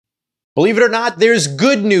Believe it or not, there's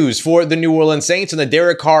good news for the New Orleans Saints on the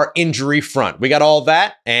Derek Carr injury front. We got all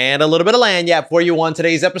that and a little bit of lagniappe for you on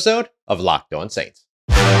today's episode of Locked On Saints.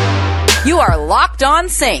 You are Locked On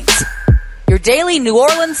Saints, your daily New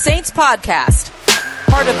Orleans Saints podcast.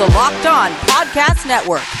 Part of the Locked On Podcast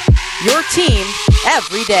Network, your team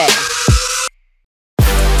every day.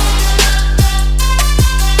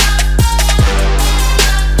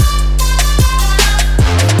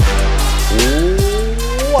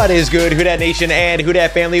 What is good, Who Dat Nation and Who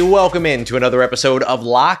Dat family? Welcome into another episode of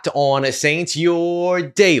Locked On Saints, your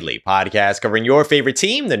daily podcast covering your favorite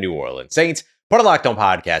team, the New Orleans Saints, part of Locked On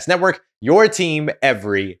Podcast Network, your team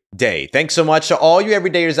every day. Thanks so much to all you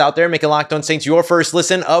everydayers out there making Locked On Saints your first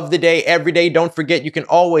listen of the day every day. Don't forget, you can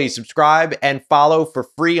always subscribe and follow for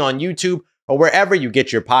free on YouTube or wherever you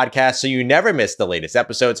get your podcasts so you never miss the latest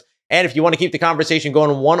episodes. And if you want to keep the conversation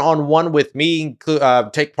going one-on-one with me,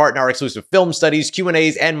 take part in our exclusive film studies,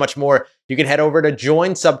 Q&As, and much more, you can head over to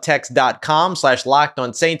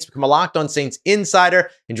joinsubtext.com/LockedOnSaints, become a Locked On Saints insider,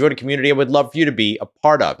 and join a community I would love for you to be a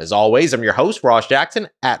part of. As always, I'm your host, Ross Jackson,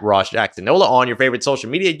 at Ross Jacksonola on your favorite social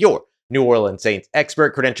media, your New Orleans Saints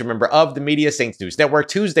expert, credentialed member of the Media Saints News Network,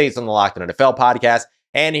 Tuesdays on the Locked On NFL podcast,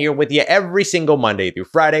 and here with you every single Monday through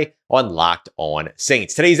Friday on Locked On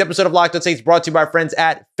Saints. Today's episode of Locked On Saints brought to you by our friends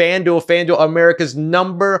at FanDuel. FanDuel, America's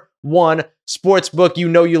 #1 sportsbook. You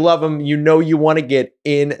know you love them. You know you want to get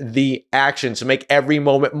in the action. So make every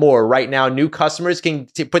moment more. Right now, new customers can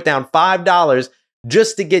put down $5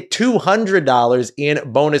 just to get $200 in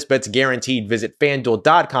bonus bets guaranteed. Visit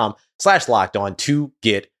FanDuel.com/LockedOn to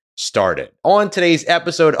get started. On today's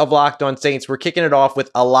episode of Locked On Saints, we're kicking it off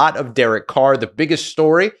with a lot of Derek Carr, the biggest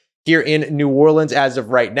story here in New Orleans as of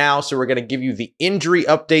right now. So we're going to give you the injury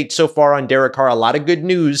update so far on Derek Carr. A lot of good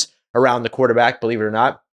news around the quarterback, believe it or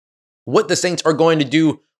not. What the Saints are going to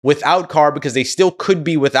do without Carr, because they still could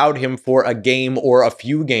be without him for a game or a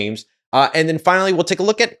few games. And then finally, we'll take a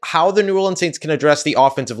look at how the New Orleans Saints can address the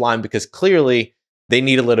offensive line, because clearly they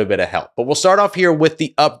need a little bit of help. But we'll start off here with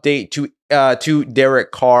the update to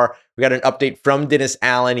Derek Carr. We got an update from Dennis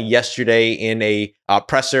Allen yesterday in a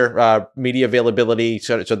presser media availability,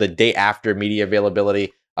 so the day after media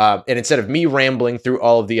availability. And instead of me rambling through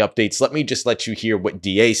all of the updates, let me just let you hear what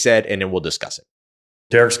DA said, and then we'll discuss it.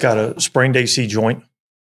 Derek's got a sprained AC joint.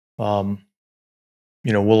 We'll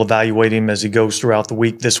evaluate him as he goes throughout the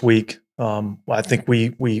week this week. I think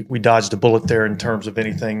we dodged a bullet there in terms of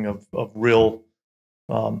anything of real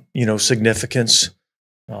significance.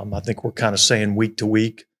 I think we're kind of saying week to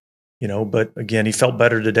week, but again, he felt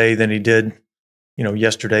better today than he did,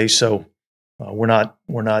 yesterday. So we're not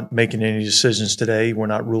making any decisions today. We're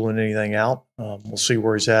not ruling anything out. We'll see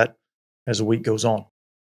where he's at as the week goes on.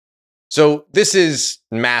 So this is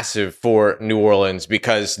massive for New Orleans,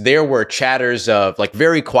 because there were chatters of,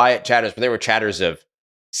 very quiet chatters, but there were chatters of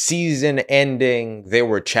season ending. There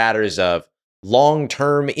were chatters of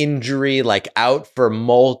long-term injury, out for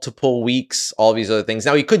multiple weeks, all these other things.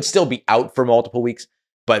 Now, he could still be out for multiple weeks,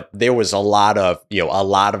 but there was a lot of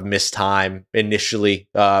missed time initially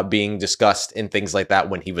being discussed and things like that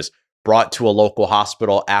when he was brought to a local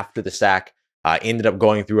hospital after the sack, ended up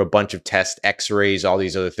going through a bunch of tests, x-rays, all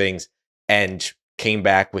these other things, and came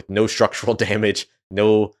back with no structural damage,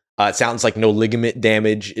 it sounds like no ligament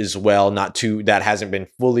damage as well. That hasn't been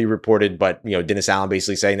fully reported, but Dennis Allen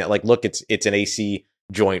basically saying that look, it's an AC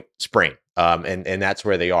joint sprain, and that's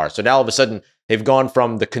where they are. So now all of a sudden they've gone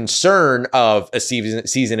from the concern of a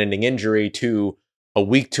season-ending injury to a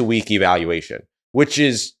week-to-week evaluation, which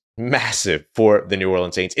is massive for the New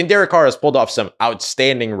Orleans Saints. And Derek Carr has pulled off some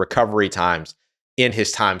outstanding recovery times in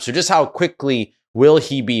his time. So just how quickly will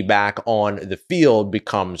he be back on the field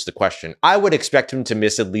becomes the question. I would expect him to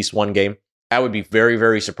miss at least one game. I would be very,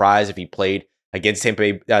 very surprised if he played against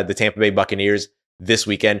the Tampa Bay Buccaneers this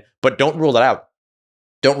weekend, but don't rule it out.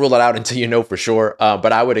 Don't rule it out until you know for sure.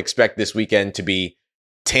 But I would expect this weekend to be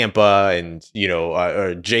Tampa and,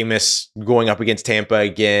 Jameis going up against Tampa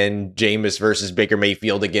again, Jameis versus Baker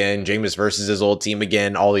Mayfield again, Jameis versus his old team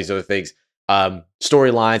again, all these other things.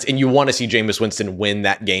 Storylines, and you want to see Jameis Winston win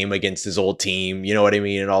that game against his old team, you know what I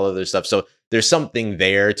mean, and all other stuff. So there's something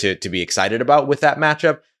there to be excited about with that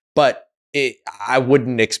matchup, but I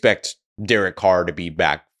wouldn't expect Derek Carr to be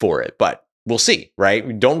back for it, but we'll see,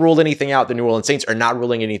 right? Don't rule anything out. The New Orleans Saints are not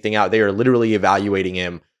ruling anything out. They are literally evaluating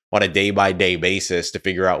him on a day-by-day basis to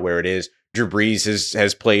figure out where it is. Drew Brees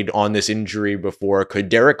has played on this injury before. Could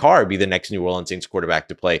Derek Carr be the next New Orleans Saints quarterback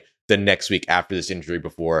to play the next week after this injury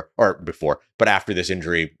but after this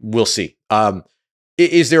injury? We'll see.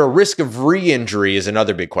 is there a risk of re-injury is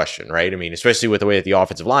another big question, right? I mean, especially with the way that the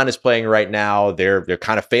offensive line is playing right now, they're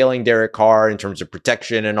kind of failing Derek Carr in terms of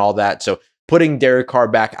protection and all that. So putting Derek Carr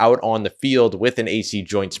back out on the field with an AC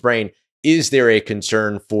joint sprain, is there a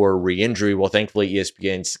concern for re-injury? Well, thankfully,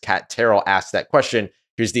 ESPN's Kat Terrell asked that question.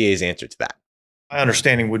 Here's DA's answer to that. My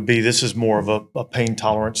understanding would be this is more of a pain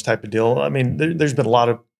tolerance type of deal. I mean, there's been a lot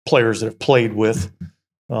of players that have played with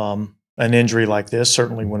an injury like this.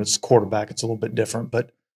 Certainly, when it's quarterback, it's a little bit different.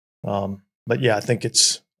 But yeah, I think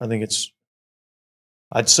it's.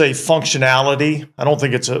 I'd say functionality. I don't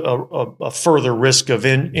think it's a further risk of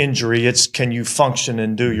injury. It's can you function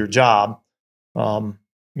and do your job,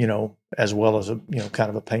 as well as kind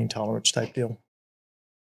of a pain tolerance type deal.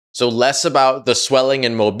 So less about the swelling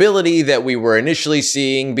and mobility that we were initially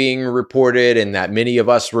seeing being reported and that many of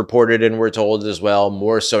us reported and were told as well,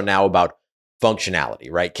 more so now about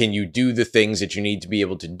functionality, right? Can you do the things that you need to be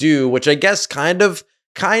able to do, which I guess kind of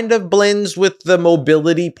blends with the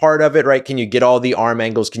mobility part of it, right? Can you get all the arm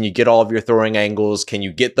angles? Can you get all of your throwing angles? Can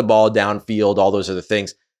you get the ball downfield? All those other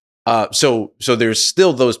things. So there's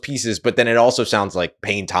still those pieces, but then it also sounds like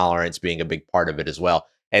pain tolerance being a big part of it as well.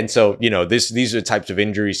 And so, these are the types of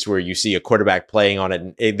injuries where you see a quarterback playing on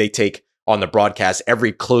it, and they take on the broadcast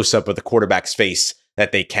every close-up of the quarterback's face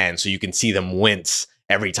that they can, so you can see them wince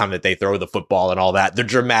every time that they throw the football and all that. The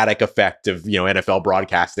dramatic effect of, NFL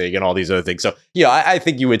broadcasting and all these other things. So, I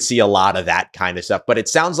think you would see a lot of that kind of stuff. But it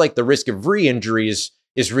sounds like the risk of re-injury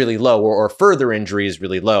is really low, or further injury is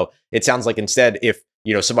really low. It sounds like instead, if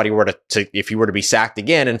somebody were if you were to be sacked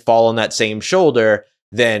again and fall on that same shoulder,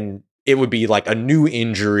 then it would be like a new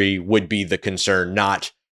injury would be the concern,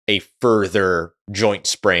 not a further joint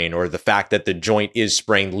sprain or the fact that the joint is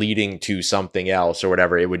sprained leading to something else or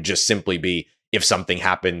whatever. It would just simply be if something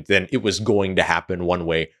happened, then it was going to happen one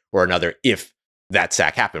way or another if that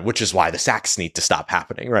sack happened, which is why the sacks need to stop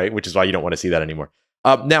happening, right? Which is why you don't want to see that anymore.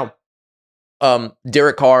 Now,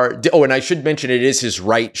 Derek Carr, and I should mention it is his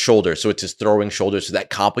right shoulder, so it's his throwing shoulder, so that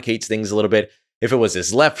complicates things a little bit. If it was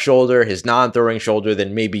his left shoulder, his non-throwing shoulder,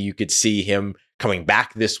 then maybe you could see him coming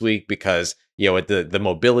back this week because, the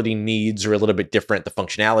mobility needs are a little bit different. The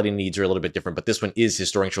functionality needs are a little bit different, but this one is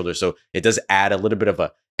his throwing shoulder. So it does add a little bit of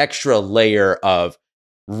a extra layer of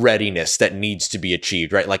readiness that needs to be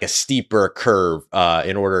achieved, right? Like a steeper curve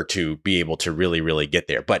in order to be able to really, really get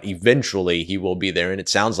there. But eventually he will be there, and it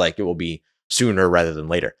sounds like it will be sooner rather than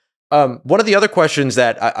later. One of the other questions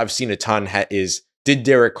that I've seen a ton is, did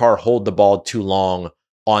Derek Carr hold the ball too long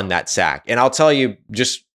on that sack? And I'll tell you,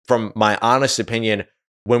 just from my honest opinion,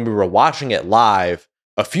 when we were watching it live,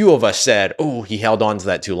 a few of us said, oh, he held on to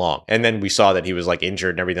that too long. And then we saw that he was like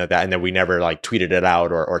injured and everything like that. And then we never like tweeted it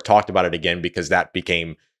out or talked about it again because that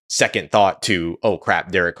became second thought to, oh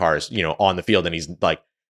crap, Derek Carr's, on the field. And he's like,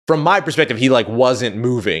 from my perspective, he like wasn't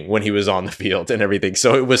moving when he was on the field and everything.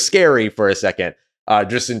 So it was scary for a second,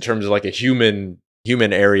 just in terms of like a human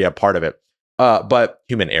area part of it. But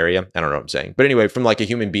human area, I don't know what I'm saying. But anyway, from like a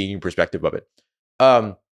human being perspective of it.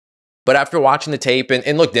 But after watching the tape,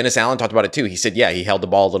 and look, Dennis Allen talked about it too. He said, yeah, he held the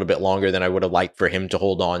ball a little bit longer than I would have liked for him to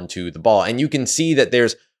hold on to the ball. And you can see that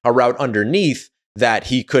there's a route underneath that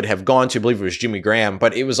he could have gone to. I believe it was Jimmy Graham,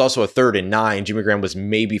 but it was also a 3rd and 9. Jimmy Graham was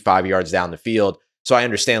maybe 5 yards down the field. So I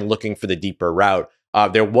understand looking for the deeper route.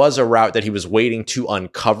 There was a route that he was waiting to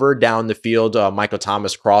uncover down the field. Michael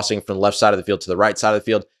Thomas crossing from the left side of the field to the right side of the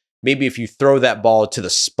field. Maybe if you throw that ball to the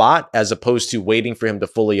spot as opposed to waiting for him to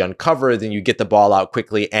fully uncover, then you get the ball out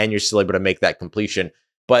quickly and you're still able to make that completion.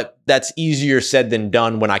 But that's easier said than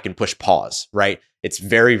done when I can push pause, right? It's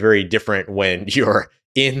very, very different when you're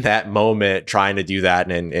in that moment trying to do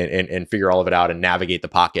that and figure all of it out and navigate the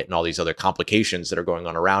pocket and all these other complications that are going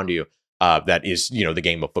on around you. That is, the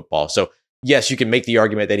game of football. So yes, you can make the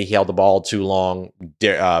argument that he held the ball too long.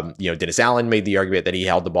 Dennis Allen made the argument that he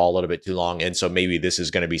held the ball a little bit too long. And so maybe this is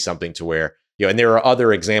going to be something to where, and there are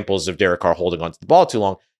other examples of Derek Carr holding onto the ball too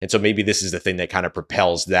long. And so maybe this is the thing that kind of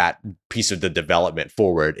propels that piece of the development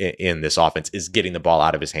forward in this offense, is getting the ball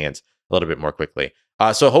out of his hands a little bit more quickly.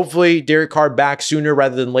 So hopefully Derek Carr back sooner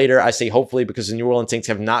rather than later. I say hopefully because the New Orleans Saints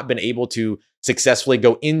have not been able to successfully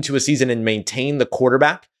go into a season and maintain the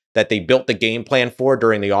quarterback that they built the game plan for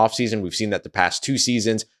during the offseason. We've seen that the past 2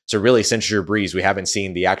 seasons. So really, since Drew Brees, we haven't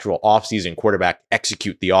seen the actual offseason quarterback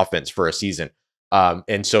execute the offense for a season.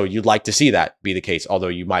 And so you'd like to see that be the case, although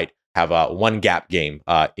you might have a one gap game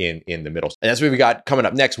in the middle. And that's what we got coming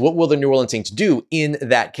up next. What will the New Orleans Saints do in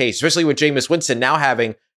that case, especially with Jameis Winston now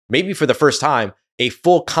having, maybe for the first time, a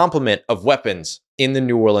full complement of weapons in the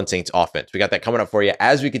New Orleans Saints offense? We got that coming up for you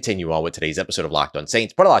as we continue on with today's episode of Locked On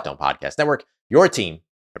Saints, part of Locked On Podcast Network, your team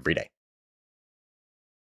every day.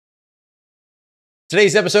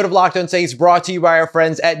 Today's episode of Locked On Saints brought to you by our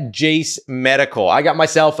friends at Jace Medical. I got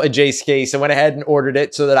myself a Jace case and went ahead and ordered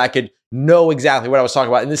it so that I could know exactly what I was talking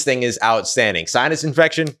about. And this thing is outstanding. Sinus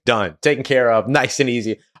infection, done. Taken care of, nice and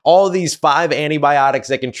easy. All these 5 antibiotics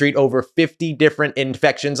that can treat over 50 different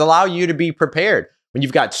infections allow you to be prepared when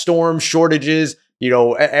you've got storms, shortages,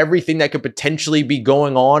 everything that could potentially be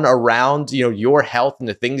going on around, your health and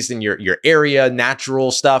the things in your area,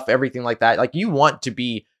 natural stuff, everything like that. Like, you want to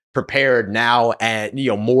be prepared now and,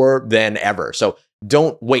 more than ever. So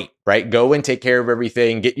don't wait, right? Go and take care of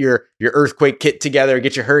everything. Get your earthquake kit together,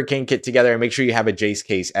 get your hurricane kit together, and make sure you have a Jace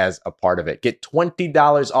case as a part of it. Get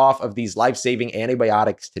 $20 off of these life-saving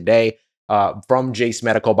antibiotics today from Jace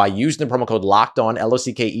Medical by using the promo code LOCKEDON,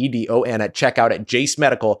 LOCKEDON, at checkout at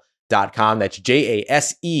jacemedical.com. That's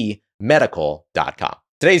JASE medical.com.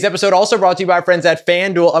 Today's episode also brought to you by our friends at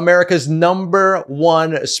FanDuel, America's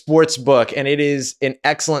 #1 sports book. And it is an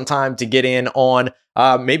excellent time to get in on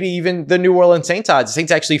maybe even the New Orleans Saints odds. The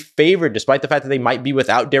Saints actually favored, despite the fact that they might be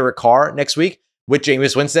without Derek Carr next week, with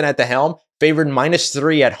Jameis Winston at the helm, favored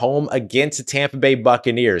 -3 at home against the Tampa Bay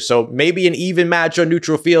Buccaneers. So maybe an even match on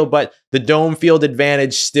neutral field, but the dome field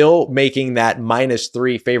advantage still making that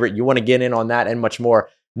 -3 favorite. You want to get in on that and much more.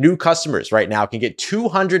 New customers right now can get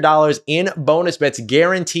 $200 in bonus bets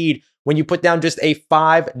guaranteed when you put down just a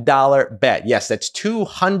 $5 bet. Yes, that's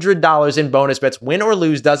 $200 in bonus bets. Win or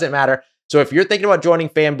lose, doesn't matter. So if you're thinking about joining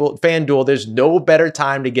FanDuel, there's no better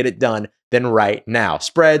time to get it done than right now.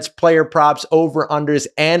 Spreads, player props, over-unders,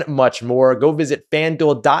 and much more. Go visit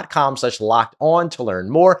FanDuel.com/lockedon to learn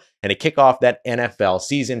more and to kick off that NFL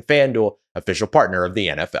season. FanDuel, official partner of the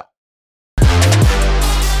NFL.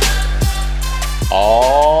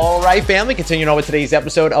 All right, family, continuing on with today's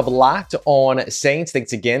episode of Locked On Saints.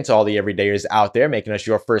 Thanks again to all the everydayers out there making us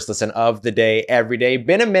your first listen of the day every day.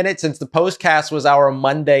 Been a minute since the postcast was our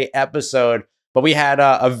Monday episode, but we had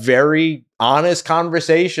a very honest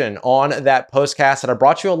conversation on that postcast, and I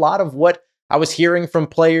brought you a lot of what I was hearing from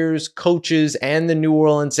players, coaches, and the New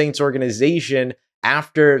Orleans Saints organization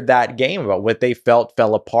after that game about what they felt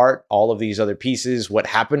fell apart, all of these other pieces, what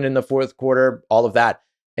happened in the fourth quarter, all of that.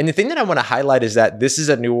 And the thing that I want to highlight is that this is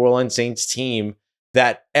a New Orleans Saints team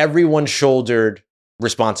that everyone shouldered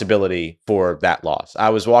responsibility for that loss.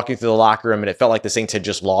 I was walking through the locker room and it felt like the Saints had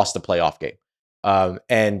just lost the playoff game. I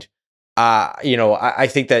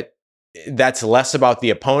think that that's less about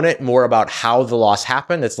the opponent, more about how the loss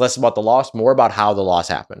happened. It's less about the loss, more about how the loss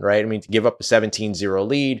happened, right? I mean, to give up a 17-0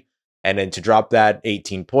 lead and then to drop that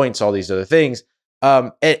 18 points, all these other things.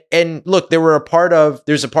 And look, there's a part of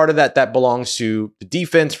that belongs to the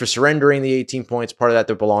defense for surrendering the 18 points. Part of that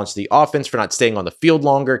belongs to the offense for not staying on the field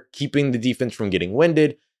longer, keeping the defense from getting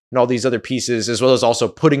winded, and all these other pieces, as well as also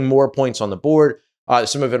putting more points on the board.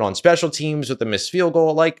 Some of it on special teams with the missed field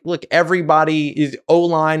goal. Like, look, everybody is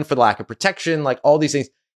O-line for the lack of protection, like all these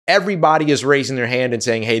things. Everybody is raising their hand and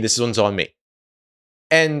saying, hey, this one's on me.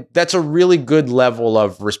 And that's a really good level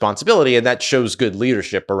of responsibility, and that shows good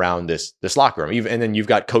leadership around this locker room. And then you've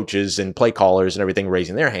got coaches and play callers and everything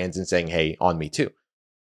raising their hands and saying, hey, on me too.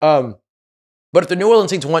 But if the New Orleans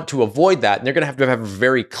Saints want to avoid that, they're going to have a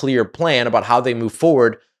very clear plan about how they move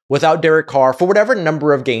forward without Derek Carr for whatever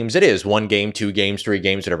number of games it is. 1 game, 2 games, 3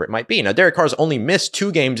 games, whatever it might be. Now, Derek Carr's only missed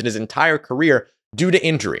 2 games in his entire career due to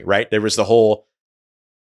injury, right? There was the whole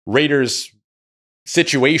Raiders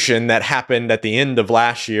situation that happened at the end of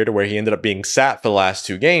last year to where he ended up being sat for the last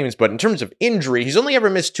 2 games. But in terms of injury, he's only ever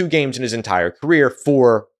missed 2 games in his entire career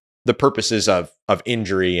for the purposes of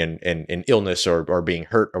injury and illness or being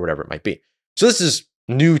hurt or whatever it might be. So this is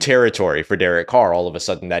new territory for Derek Carr all of a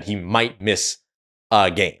sudden, that he might miss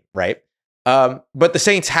a game, right? But the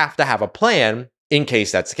Saints have to have a plan in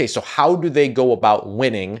case that's the case. So how do they go about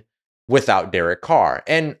winning without Derek Carr?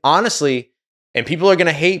 And honestly, and people are going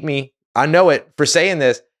to hate me, I know it, for saying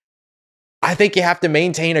this, I think you have to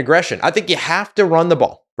maintain aggression. I think you have to run the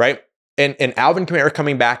ball, right? And Alvin Kamara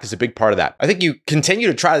coming back is a big part of that. I think you continue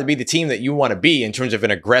to try to be the team that you want to be in terms of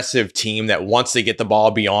an aggressive team that wants to get the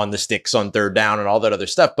ball beyond the sticks on 3rd down and all that other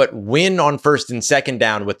stuff, but win on 1st and 2nd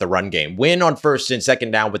down with the run game, win on 1st and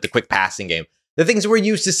 2nd down with the quick passing game. The things we're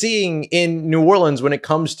used to seeing in New Orleans when it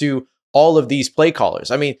comes to all of these play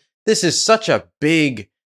callers. I mean, this is such a big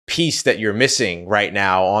piece that you're missing right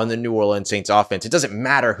now on the New Orleans Saints offense. It doesn't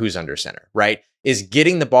matter who's under center, right? Is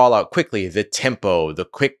getting the ball out quickly, the tempo, the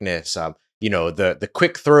quickness, the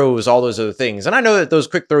quick throws, all those other things. And I know that those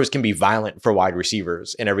quick throws can be violent for wide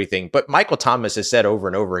receivers and everything, but Michael Thomas has said over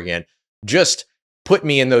and over again, just put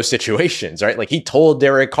me in those situations, right? Like, he told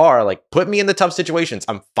Derek Carr, like, put me in the tough situations.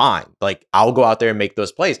 I'm fine. Like, I'll go out there and make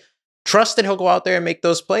those plays. trust that he'll go out there and make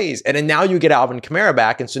those plays. And then now you get Alvin Kamara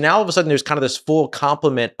back. And so now all of a sudden there's kind of this full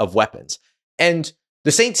complement of weapons. And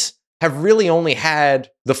the Saints have really only had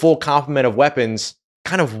the full complement of weapons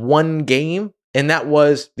kind of one game. And that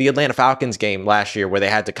was the Atlanta Falcons game last year, where they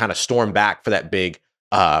had to kind of storm back for that big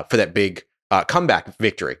comeback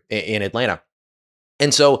victory in Atlanta.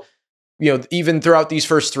 And so, even throughout these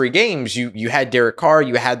first three games, you had Derek Carr,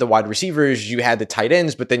 you had the wide receivers, you had the tight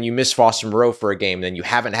ends, but then you missed Foster Moreau for a game. Then you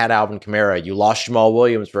haven't had Alvin Kamara. You lost Jamal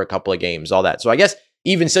Williams for a couple of games, all that. So I guess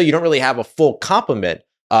even so, you don't really have a full complement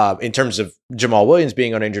in terms of Jamal Williams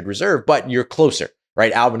being on injured reserve, but you're closer,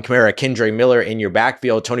 right? Alvin Kamara, Kendre Miller in your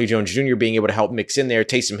backfield, Tony Jones Jr. being able to help mix in there,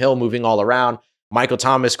 Taysom Hill moving all around, Michael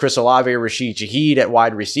Thomas, Chris Olave, Rashid Shaheed at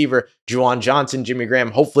wide receiver, Juwan Johnson, Jimmy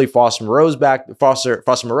Graham. Hopefully Foster Moreau is back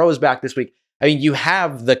this week. I mean, you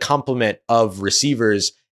have the complement of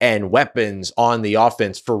receivers and weapons on the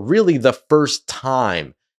offense for really the first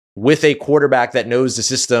time with a quarterback that knows the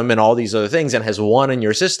system and all these other things and has won in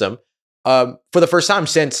your system for the first time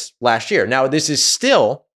since last year. Now, this is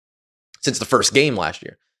still, since the first game last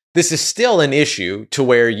year, this is still an issue to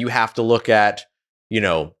where you have to look at,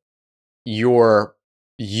 you're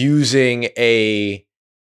using a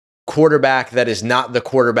quarterback that is not the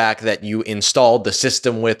quarterback that you installed the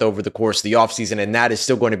system with over the course of the offseason. And that is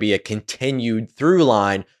still going to be a continued through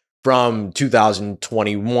line from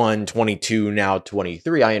 2021, 22, now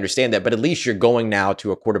 23. I understand that, but at least you're going now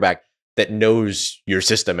to a quarterback that knows your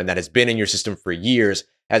system and that has been in your system for years,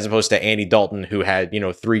 as opposed to Andy Dalton, who had,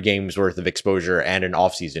 3 games worth of exposure and an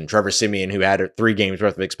offseason. Trevor Siemian, who had 3 games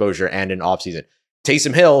worth of exposure and an offseason.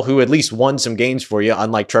 Taysom Hill, who at least won some games for you,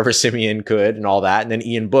 unlike Trevor Siemian could and all that. And then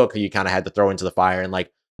Ian Book, who you kind of had to throw into the fire in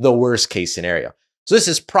like the worst case scenario. So this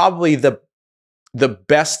is probably the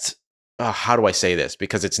best, how do I say this?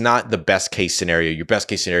 Because it's not the best case scenario. Your best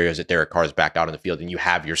case scenario is that Derek Carr is back out on the field and you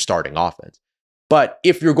have your starting offense. But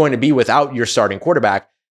if you're going to be without your starting quarterback,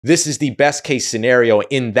 this is the best case scenario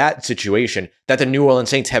in that situation that the New Orleans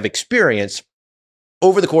Saints have experienced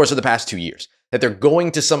over the course of the past 2 years. That they're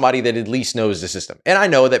going to somebody that at least knows the system. And I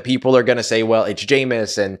know that people are going to say, well, it's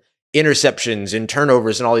Jameis and interceptions and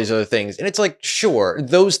turnovers and all these other things. And it's like, sure,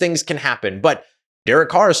 those things can happen. But Derek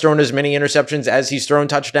Carr has thrown as many interceptions as he's thrown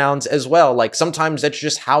touchdowns as well. Like sometimes that's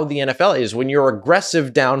just how the NFL is. When you're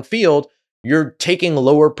aggressive downfield, you're taking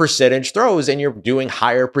lower percentage throws and you're doing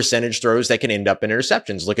higher percentage throws that can end up in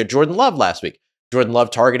interceptions. Look at Jordan Love last week. Jordan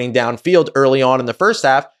Love targeting downfield early on in the first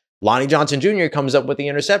half. Lonnie Johnson Jr. comes up with the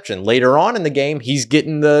interception. Later on in the game, he's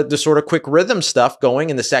getting the sort of quick rhythm stuff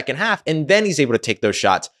going in the second half, and then he's able to take those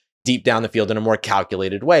shots deep down the field in a more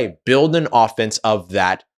calculated way. Build an offense of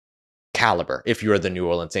that caliber if you're the New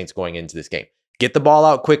Orleans Saints going into this game. Get the ball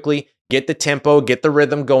out quickly, get the tempo, get the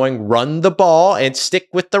rhythm going, run the ball, and stick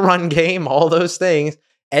with the run game, all those things,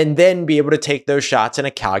 and then be able to take those shots in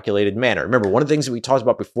a calculated manner. Remember, one of the things that we talked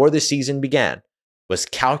about before the season began was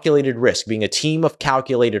calculated risk, being a team of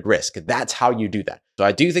calculated risk. That's how you do that. So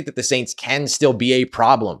I do think that the Saints can still be a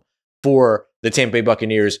problem for the Tampa Bay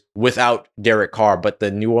Buccaneers without Derek Carr, but the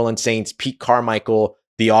New Orleans Saints, Pete Carmichael,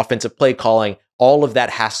 the offensive play calling, all of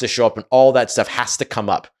that has to show up and all that stuff has to come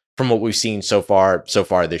up from what we've seen so far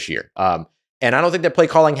this year. And I don't think that play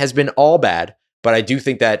calling has been all bad, but I do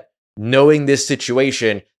think that knowing this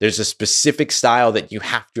situation, there's a specific style that you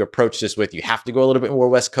have to approach this with. You have to go a little bit more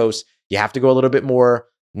West Coast. You have to go a little bit more,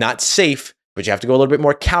 not safe, but you have to go a little bit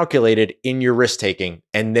more calculated in your risk taking.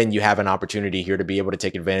 And then you have an opportunity here to be able to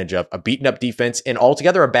take advantage of a beaten up defense and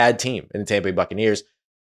altogether a bad team in the Tampa Bay Buccaneers.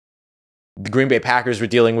 The Green Bay Packers were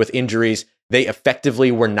dealing with injuries. They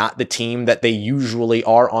effectively were not the team that they usually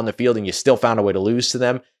are on the field, and you still found a way to lose to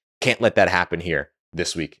them. Can't let that happen here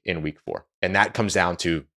this week in week 4. And that comes down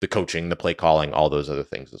to the coaching, the play calling, all those other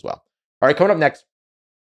things as well. All right, coming up next.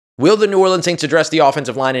 Will the New Orleans Saints address the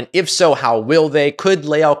offensive line? And if so, how will they? Could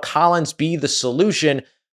La'el Collins be the solution,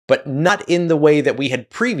 but not in the way that we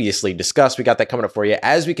had previously discussed? We got that coming up for you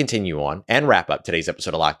as we continue on and wrap up today's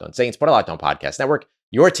episode of Locked On Saints, part of Locked On Podcast Network,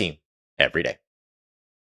 your team every day.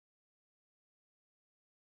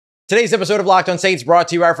 Today's episode of Locked On Saints brought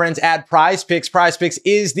to you by our friends at Prize Picks. Prize Picks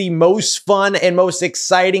is the most fun and most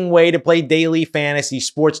exciting way to play daily fantasy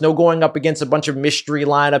sports. No going up against a bunch of mystery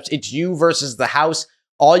lineups. It's you versus the house.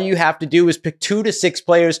 All you have to do is pick 2 to 6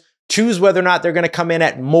 players, choose whether or not they're going to come in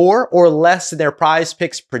at more or less than their Prize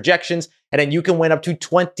Picks projections, and then you can win up to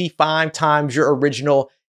 25 times your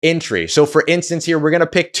original entry. So for instance here, we're going to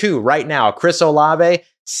pick 2 right now. Chris Olave,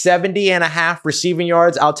 70.5 receiving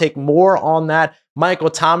yards. I'll take more on that.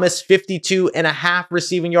 Michael Thomas, 52.5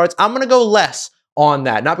 receiving yards. I'm going to go less on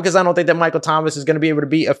that. Not because I don't think that Michael Thomas is going to be able to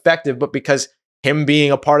be effective, but because him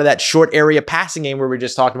being a part of that short area passing game where we're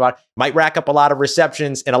just talking about, might rack up a lot of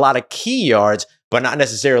receptions and a lot of key yards, but not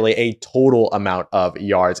necessarily a total amount of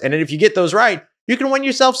yards. And if you get those right, you can win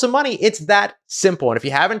yourself some money. It's that simple. And if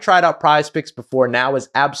you haven't tried out Prize Picks before, now is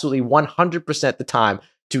absolutely 100% the time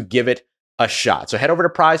to give it a shot. So head over to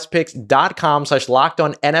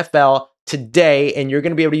prizepicks.com/LockedOnNFL today, and you're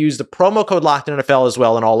going to be able to use the promo code LockedOnNFL as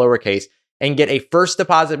well in all lowercase and get a first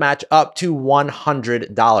deposit match up to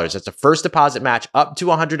 $100. That's a first deposit match up to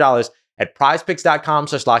 $100 at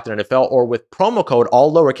prizepicks.com/LockedOnNFL or with promo code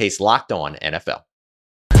all lowercase LockedOnNFL.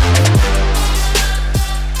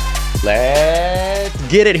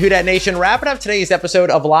 Let's get it, Who Dat Nation. Wrapping up today's episode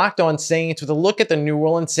of Locked On Saints with a look at the New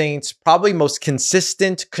Orleans Saints' probably most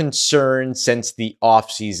consistent concern since the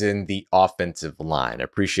offseason, the offensive line. I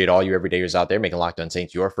appreciate all you everydayers out there making Locked On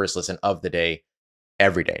Saints your first listen of the day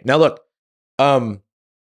every day. Now, look,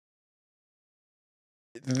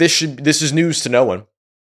 this is news to no one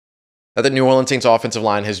that the New Orleans Saints offensive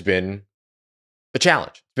line has been a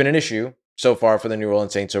challenge. It's been an issue so far for the New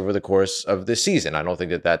Orleans Saints over the course of this season. I don't think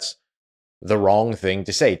that that's the wrong thing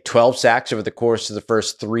to say. 12 sacks over the course of the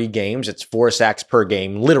first 3 games. It's 4 sacks per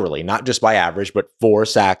game, literally, not just by average, but 4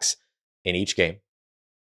 sacks in each game.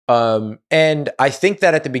 And I think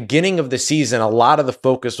that at the beginning of the season, a lot of the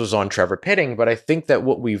focus was on Trevor Pitting, but I think that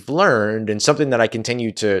what we've learned, and something that I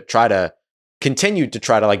continue to try to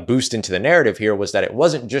like boost into the narrative here, was that it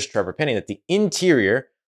wasn't just Trevor Pitting, that the interior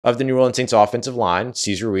of the New Orleans Saints offensive line,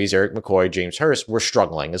 Cesar Ruiz, Eric McCoy, James Hurst, were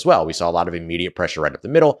struggling as well. We saw a lot of immediate pressure right up the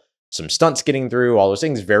middle, some stunts getting through, all those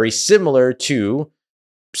things, very similar to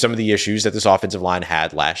some of the issues that this offensive line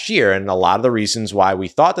had last year. And a lot of the reasons why we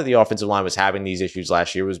thought that the offensive line was having these issues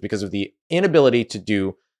last year was because of the inability to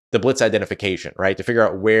do the blitz identification, right? To figure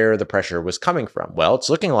out where the pressure was coming from. Well, it's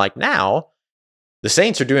looking like now the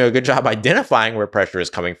Saints are doing a good job identifying where pressure is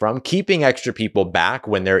coming from, keeping extra people back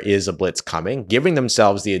when there is a blitz coming, giving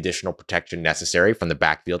themselves the additional protection necessary from the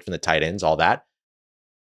backfield, from the tight ends, all that.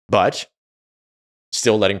 But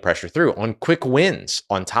still letting pressure through on quick wins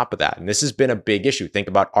on top of that. And this has been a big issue. Think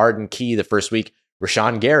about Arden Key the first week,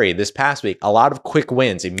 Rashawn Gary this past week. A lot of quick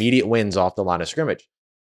wins, immediate wins off the line of scrimmage.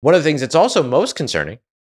 One of the things that's also most concerning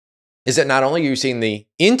is that not only are you seeing the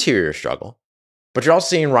interior struggle, but you're also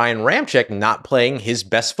seeing Ryan Ramczyk not playing his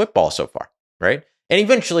best football so far, right? And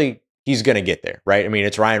eventually he's going to get there, right? I mean,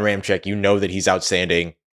 it's Ryan Ramczyk. You know that he's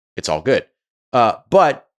outstanding. It's all good.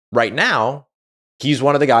 But right now, he's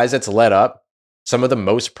one of the guys that's led up some of the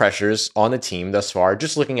most pressures on the team thus far,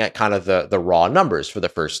 just looking at kind of the raw numbers for the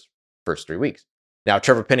first 3 weeks. Now,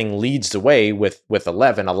 Trevor Pitting leads the way with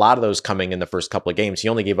 11, a lot of those coming in the first couple of games. He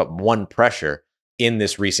only gave up 1 pressure in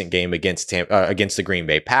this recent game against the Green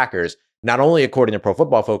Bay Packers, not only according to Pro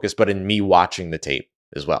Football Focus, but in me watching the tape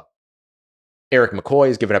as well. Eric McCoy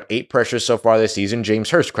has given up 8 pressures so far this season. James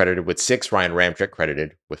Hurst credited with 6, Ryan Ramczyk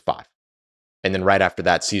credited with 5. And then right after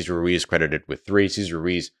that, Cesar Ruiz credited with 3. Cesar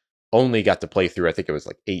Ruiz only got to play through, I think it was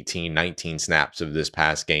like 18, 19 snaps of this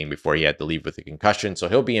past game before he had to leave with a concussion. So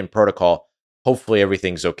he'll be in protocol. Hopefully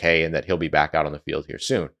everything's okay and that he'll be back out on the field here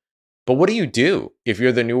soon. But what do you do if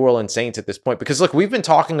you're the New Orleans Saints at this point? Because look, we've been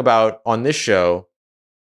talking about on this show,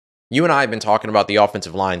 you and I have been talking about the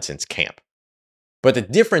offensive line since camp. But the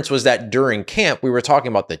difference was that during camp, we were talking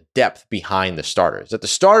about the depth behind the starters. That the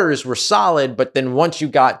starters were solid, but then once you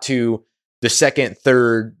got to the second,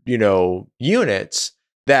 third, units,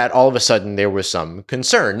 that all of a sudden there was some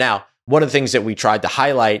concern. Now, one of the things that we tried to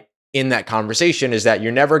highlight in that conversation is that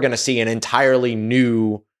you're never going to see an entirely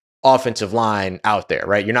new offensive line out there,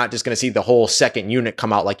 right? You're not just going to see the whole second unit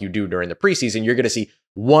come out like you do during the preseason. You're going to see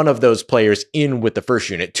one of those players in with the first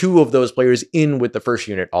unit, 2 of those players in with the first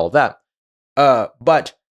unit, all of that.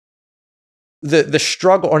 But the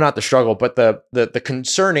struggle, or not the struggle, but the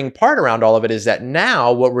concerning part around all of it is that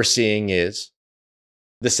now what we're seeing is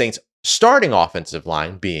the Saints starting offensive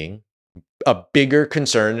line being a bigger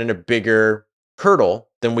concern and a bigger hurdle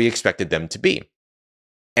than we expected them to be.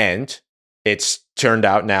 And it's turned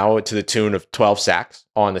out now to the tune of 12 sacks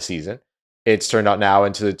on the season. It's turned out now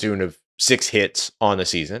into the tune of 6 hits on the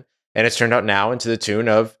season. And it's turned out now into the tune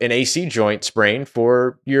of an AC joint sprain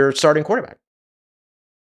for your starting quarterback.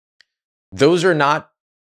 Those are not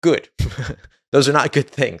good. Those are not good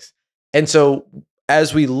things. And so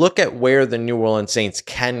as we look at where the New Orleans Saints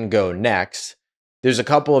can go next, there's a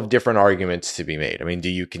couple of different arguments to be made. I mean, do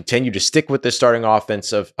you continue to stick with the starting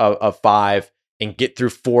offense of 5 and get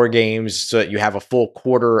through 4 games so that you have a full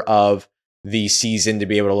quarter of the season to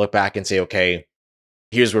be able to look back and say, okay,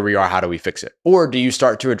 here's where we are. How do we fix it? Or do you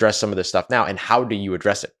start to address some of this stuff now? And how do you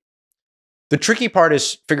address it? The tricky part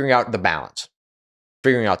is figuring out the balance.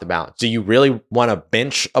 Do you really want to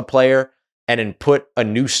bench a player and then put a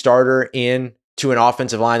new starter in to an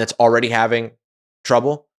offensive line that's already having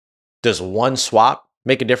trouble? Does one swap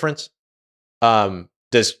make a difference?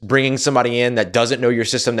 Does bringing somebody in that doesn't know your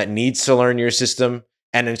system, that needs to learn your system,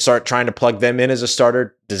 and then start trying to plug them in as a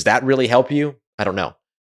starter, does that really help you? I don't know.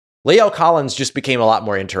 La'el Collins just became a lot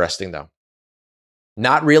more interesting, though.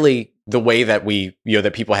 Not really the way that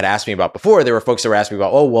that people had asked me about before. There were folks that were asking me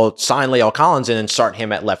about, oh, well, sign La'el Collins in and start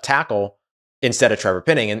him at left tackle instead of Trevor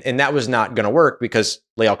Penning. And that was not going to work because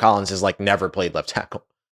La'el Collins has never played left tackle,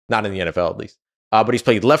 not in the NFL at least. But he's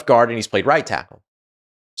played left guard and he's played right tackle.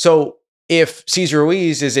 So if Cesar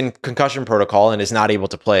Ruiz is in concussion protocol and is not able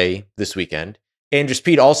to play this weekend, Andrew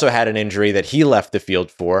Speed also had an injury that he left the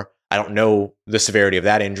field for. I don't know the severity of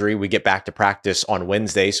that injury. We get back to practice on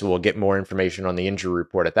Wednesday, so we'll get more information on the injury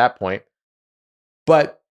report at that point.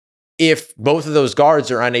 But if both of those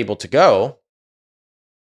guards are unable to go,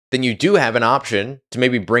 then you do have an option to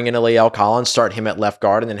maybe bring in a La'el Collins, start him at left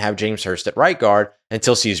guard, and then have James Hurst at right guard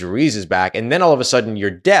until Cesar Ruiz is back. And then all of a sudden,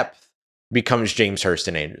 your depth becomes James Hurst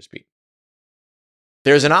and Andrew Speed.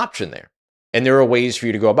 There's an option there. And there are ways for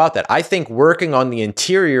you to go about that. I think working on the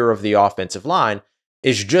interior of the offensive line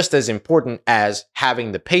is just as important as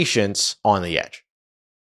having the patience on the edge.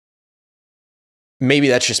 Maybe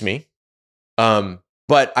that's just me.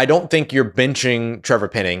 But I don't think you're benching Trevor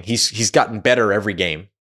Penning. He's gotten better every game.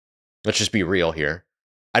 Let's just be real here.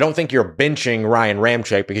 I don't think you're benching Ryan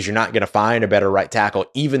Ramczyk because you're not going to find a better right tackle,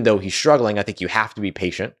 even though he's struggling. I think you have to be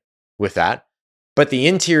patient with that. But the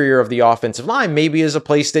interior of the offensive line maybe is a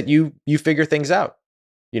place that you figure things out.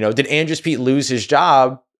 Did Andrew Speed lose his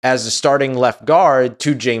job as a starting left guard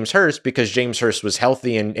to James Hurst because James Hurst was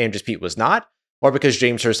healthy and Andrew Speed was not? Or because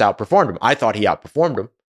James Hurst outperformed him? I thought he outperformed him.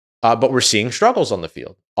 But we're seeing struggles on the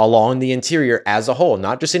field along the interior as a whole,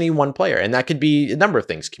 not just any one player. And that could be a number of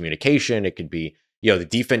things. Communication. It could be, the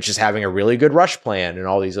defense just having a really good rush plan and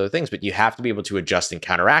all these other things. But you have to be able to adjust and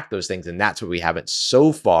counteract those things. And that's what we haven't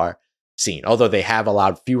so far seen. Although they have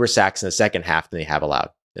allowed fewer sacks in the second half than they have allowed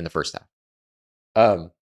in the first half.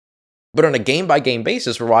 But on a game-by-game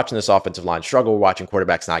basis, we're watching this offensive line struggle. We're watching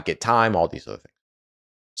quarterbacks not get time, all these other things.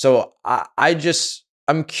 So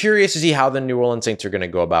I'm curious to see how the New Orleans Saints are going to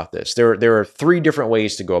go about this. There are three different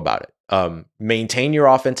ways to go about it. Maintain your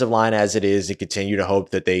offensive line as it is and continue to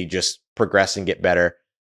hope that they just progress and get better.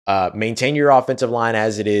 Maintain your offensive line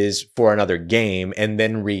as it is for another game and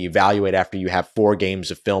then reevaluate after you have 4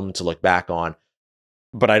 games of film to look back on.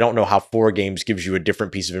 But I don't know how 4 games gives you a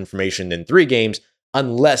different piece of information than 3 games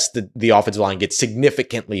unless the offensive line gets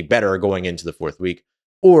significantly better going into the 4th week,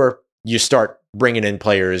 or you start bringing in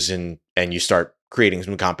players and you start creating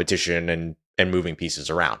some competition and moving pieces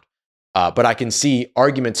around. But I can see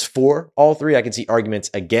arguments for all 3. I can see arguments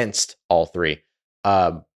against all 3.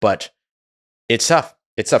 But it's tough.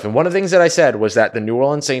 It's tough. And one of the things that I said was that the New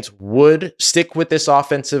Orleans Saints would stick with this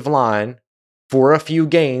offensive line for a few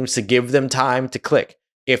games to give them time to click.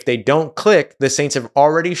 If they don't click, the Saints have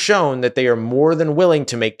already shown that they are more than willing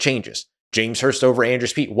to make changes. James Hurst over Andrew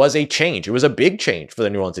Speed was a change. It was a big change for the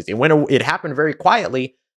New Orleans Saints. It happened very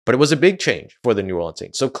quietly, but it was a big change for the New Orleans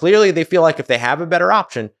Saints. So clearly they feel like if they have a better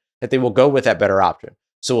option, that they will go with that better option.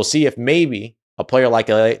 So we'll see if maybe a player like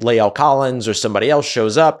La'el Collins or somebody else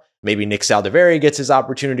shows up. Maybe Nick Saldiveri gets his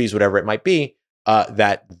opportunities, whatever it might be,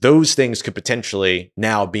 that those things could potentially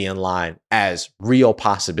now be in line as real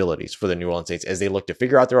possibilities for the New Orleans Saints as they look to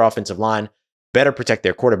figure out their offensive line, better protect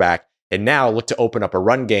their quarterback, and now look to open up a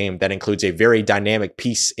run game that includes a very dynamic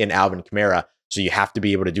piece in Alvin Kamara. So you have to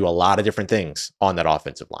be able to do a lot of different things on that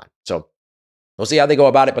offensive line. So we'll see how they go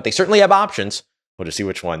about it, but they certainly have options. We'll just see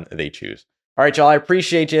which one they choose. All right, y'all, I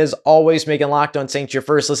appreciate you as always making Locked On Saints your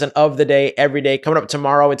first listen of the day every day. Coming up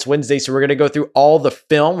tomorrow, it's Wednesday, so we're going to go through all the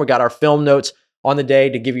film. We got our film notes on the day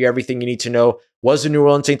to give you everything you need to know. Was the New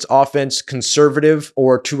Orleans Saints offense conservative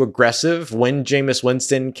or too aggressive when Jameis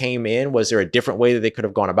Winston came in? Was there a different way that they could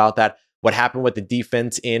have gone about that? What happened with the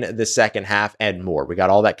defense in the second half and more? We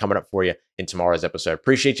got all that coming up for you in tomorrow's episode.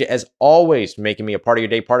 Appreciate you as always making me a part of your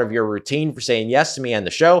day, part of your routine, for saying yes to me and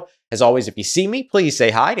the show. As always, if you see me, please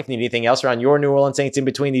say hi. If you need anything else around your New Orleans Saints in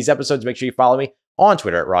between these episodes, make sure you follow me on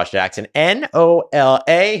Twitter at Ross Jackson, NOLA.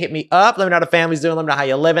 Hit me up. Let me know how the family's doing. Let me know how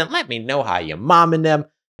you're living. Let me know how you're momming them.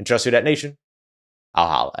 And trust who that nation. I'll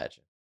holla at you.